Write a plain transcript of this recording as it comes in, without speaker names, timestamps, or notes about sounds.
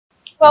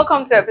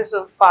Welcome to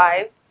episode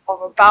 5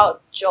 of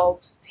About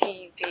Jobs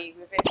TV.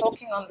 We've been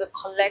talking on the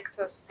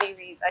Collector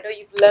series. I know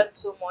you've learned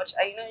so much.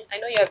 I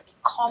know you have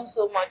become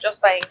so much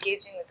just by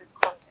engaging with this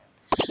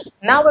content.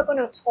 Now we're going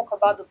to talk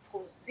about the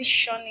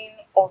positioning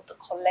of the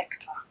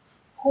collector.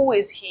 Who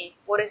is he?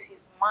 What is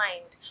his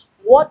mind?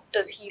 What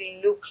does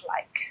he look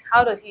like?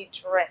 How does he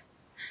dress?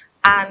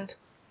 And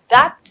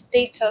that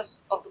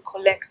status of the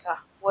collector,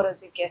 what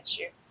does it get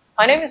you?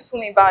 My name is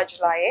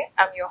𝙥𝙧𝙤𝙤𝙤𝙤.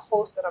 I'm your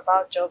host on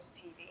About Jobs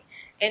TV.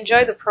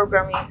 Enjoy the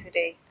programming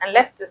today and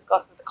let's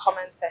discuss in the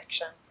comment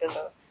section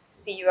below.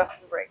 See you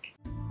after the break.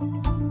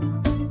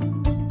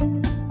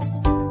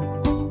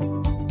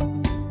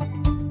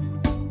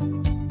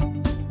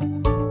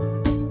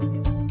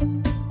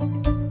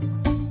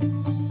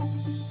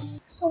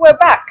 So we're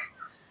back.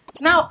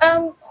 Now,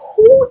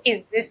 who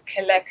is this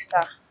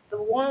collector?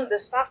 The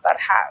staff that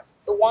has,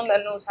 the one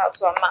that knows how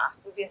to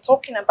amass. We've been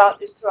talking about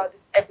this throughout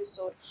this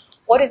episode.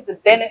 What is the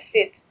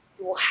benefit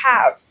you will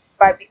have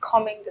by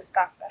becoming the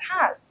staff that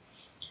has?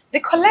 The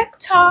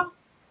collector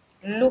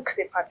looks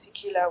a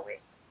particular way,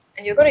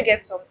 and you're going to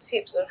get some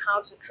tips on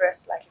how to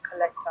dress like a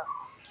collector.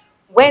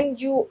 When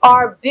you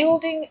are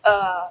building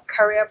a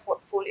career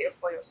portfolio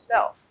for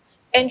yourself,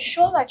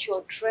 ensure that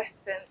your dress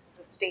sense is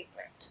a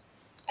statement.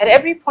 At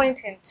every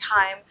point in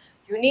time,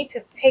 you need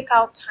to take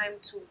out time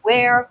to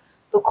wear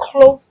the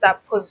clothes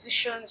that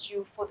positions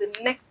you for the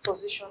next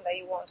position that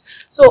you want.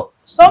 So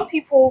some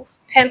people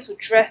tend to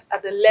dress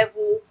at the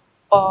level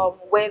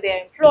where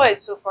they're employed.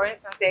 So for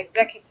instance, the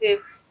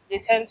executive, they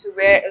tend to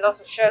wear a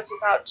lot of shirts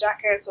without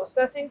jackets or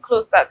certain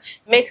clothes that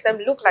makes them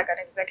look like an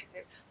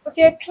executive. But if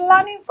you're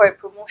planning for a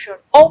promotion,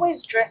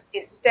 always dress a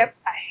step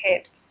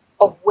ahead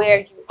of where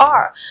you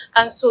are.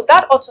 And so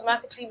that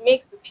automatically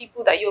makes the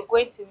people that you're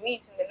going to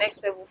meet in the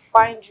next level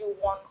find you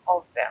one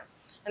of them.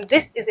 And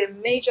this is a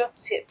major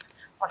tip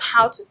on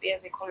how to be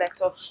as a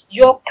collector.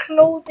 Your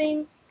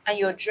clothing and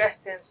your dress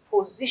sense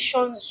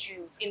positions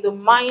you in the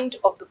mind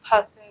of the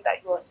person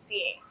that you are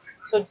seeing.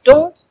 So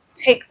don't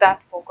take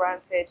that for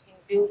granted in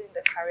building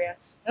the career.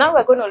 Now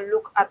we're going to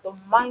look at the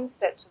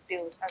mindset to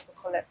build as a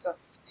collector.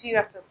 See you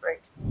after the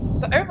break.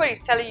 So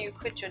everybody's telling you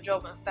quit your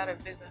job and start a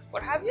business.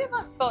 But have you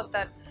ever thought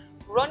that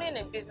running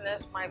a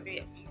business might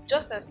be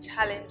just as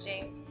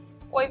challenging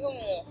or even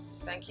more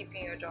than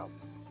keeping your job?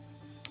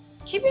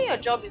 Keeping Your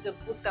Job is a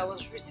book that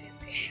was written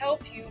to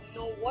help you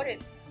know what you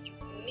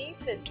need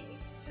to do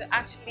to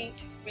actually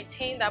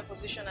retain that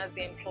position as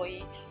the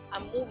employee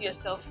and move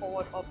yourself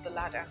forward up the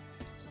ladder.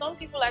 Some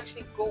people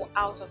actually go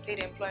out of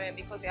paid employment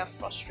because they are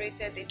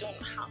frustrated, they don't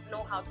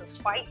know how to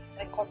fight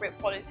in corporate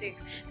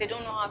politics, they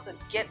don't know how to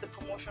get the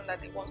promotion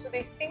that they want. So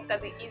they think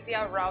that the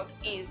easier route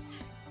is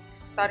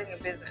starting a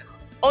business,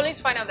 only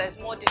to find out that it's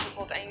more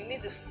difficult and you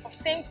need the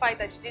same fight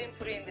that you didn't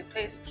put in the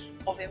place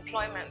of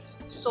employment.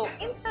 So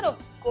instead of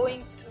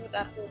going through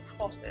that whole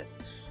process,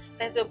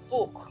 there's a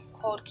book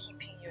called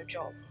Keeping Your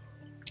Job.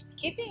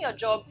 Keeping Your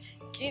Job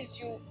gives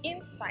you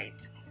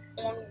insight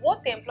on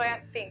what the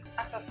employer thinks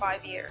after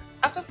 5 years.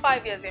 After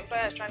 5 years, the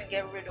employer is trying to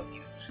get rid of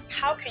you.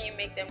 How can you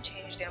make them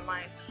change their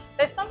mind?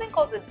 There's something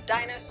called the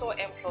dinosaur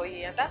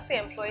employee, and that's the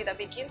employee that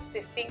begins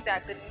to think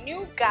that the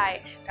new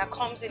guy that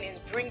comes in is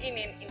bringing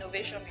in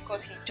innovation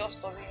because he just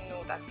doesn't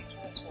know that it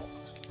won't work.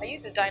 Are you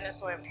the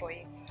dinosaur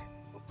employee?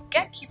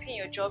 Get Keeping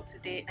Your Job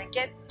today and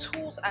get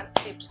tools and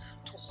tips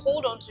to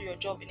hold on to your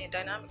job in a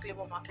dynamic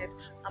labor market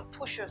and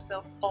push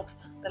yourself up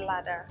the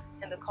ladder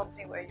in the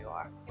company where you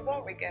are. You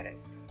won't regret it.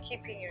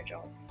 Keeping Your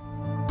Job.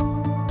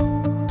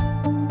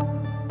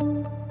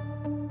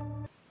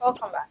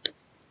 Welcome back.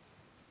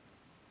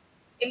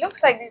 It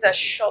looks like these are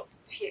short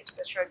tips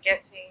that you're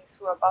getting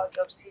through About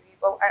Jobs TV,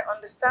 but I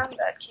understand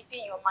that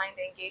keeping your mind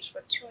engaged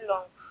for too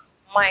long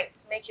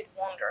might make it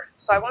wander.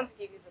 So I want to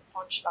give you the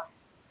punchlines.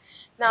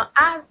 Now,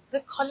 as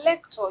the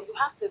collector, you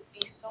have to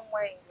be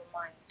somewhere in your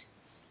mind.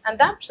 And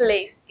that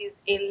place is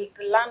the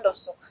land of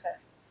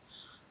success.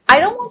 I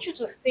don't want you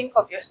to think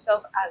of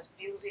yourself as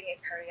building a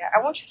career. I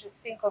want you to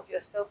think of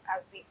yourself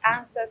as the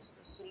answer to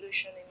the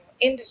solution in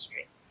your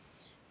industry.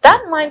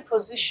 That mind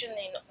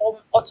positioning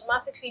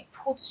automatically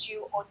puts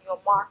you on your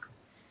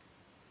marks,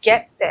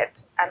 get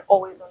set, and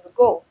always on the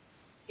go.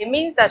 It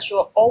means that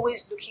you're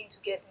always looking to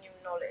get new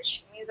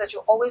knowledge. It means that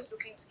you're always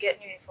looking to get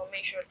new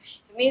information.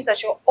 It means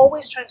that you're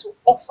always trying to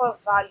offer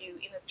value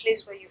in a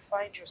place where you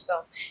find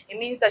yourself. It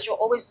means that you're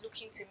always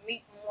looking to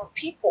meet more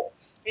people,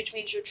 which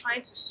means you're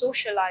trying to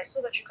socialize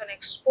so that you can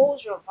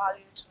expose your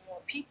value to more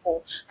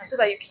people and so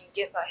that you can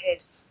get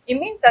ahead. It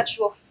means that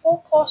you're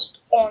focused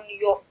on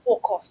your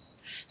focus.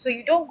 So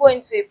you don't go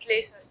into a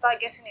place and start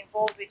getting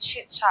involved with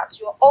chit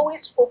chats. You're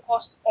always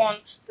focused on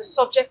the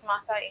subject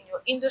matter in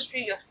your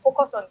industry. You're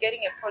focused on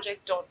getting a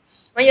project done.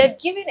 When you're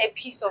given a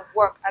piece of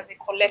work as a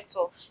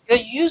collector, you're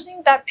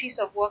using that piece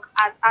of work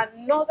as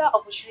another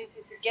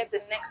opportunity to get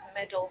the next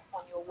medal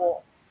on your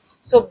wall.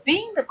 So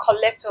being the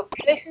collector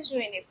places you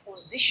in a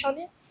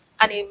positioning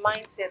and a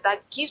mindset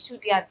that gives you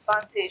the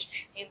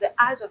advantage in the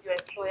eyes of your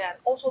employer and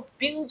also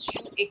builds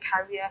you a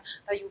career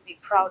that you'll be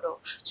proud of.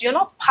 So you're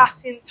not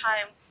passing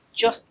time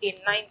just a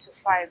 9 to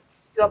 5.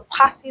 you're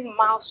passing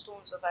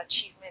milestones of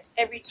achievement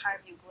every time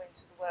you go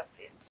into the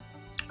workplace.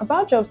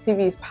 About Jobs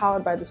TV is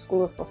powered by the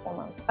School of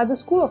Performance. At the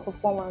School of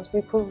Performance,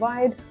 we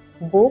provide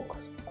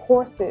books,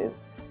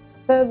 courses,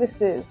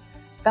 services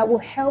that will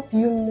help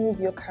you move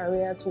your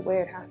career to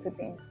where it has to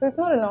be. So it's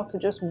not enough to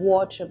just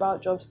watch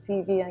About Jobs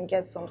TV and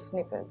get some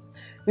snippets.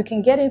 You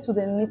can get into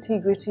the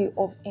nitty-gritty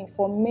of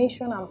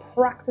information and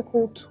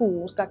practical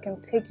tools that can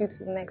take you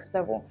to the next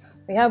level.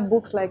 We have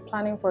books like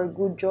Planning for a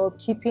Good Job,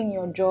 Keeping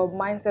Your Job,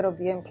 Mindset of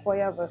the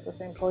Employer versus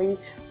Employee.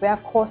 We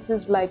have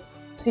courses like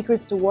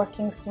Secrets to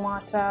Working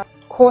Smarter,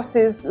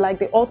 courses like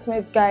the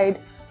Ultimate Guide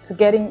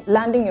to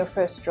landing your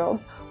first job.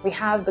 We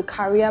have the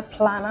Career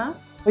Planner,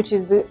 which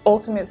is the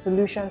ultimate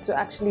solution to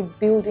actually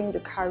building the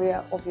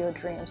career of your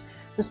dreams.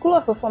 The School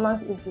of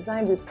Performance is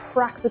designed with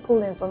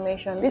practical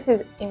information. This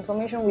is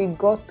information we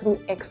got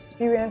through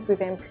experience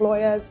with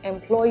employers,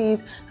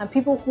 employees, and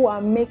people who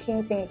are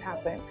making things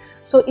happen.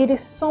 So it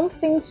is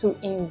something to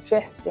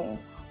invest in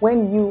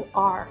when you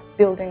are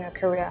building a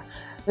career.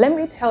 Let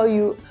me tell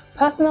you,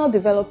 personal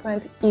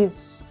development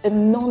is a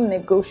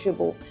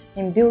non-negotiable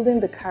in building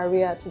the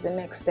career to the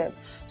next step.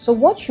 So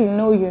what you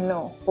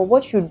know, but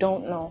what you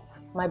don't know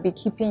might be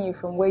keeping you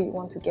from where you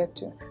want to get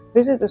to.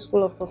 Visit the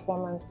School of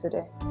Performance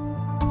today.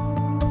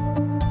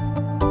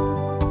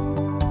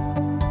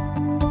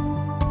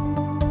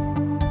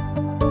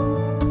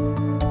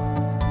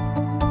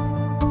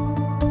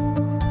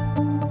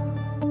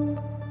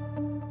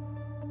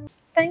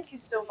 Thank you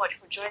so much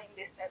for joining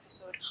this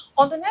episode.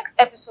 On the next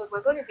episode,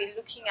 we're going to be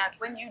looking at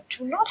when you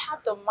do not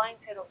have the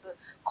mindset of the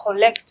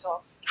collector,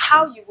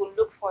 how you will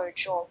look for a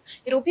job.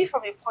 It will be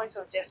from a point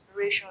of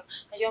desperation,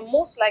 and you're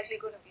most likely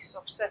going to be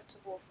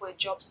susceptible for a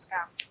job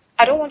scam.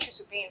 I don't want you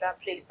to be in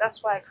that place.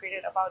 That's why I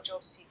created About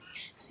Jobs TV.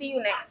 See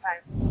you next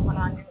time on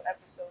our new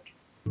episode.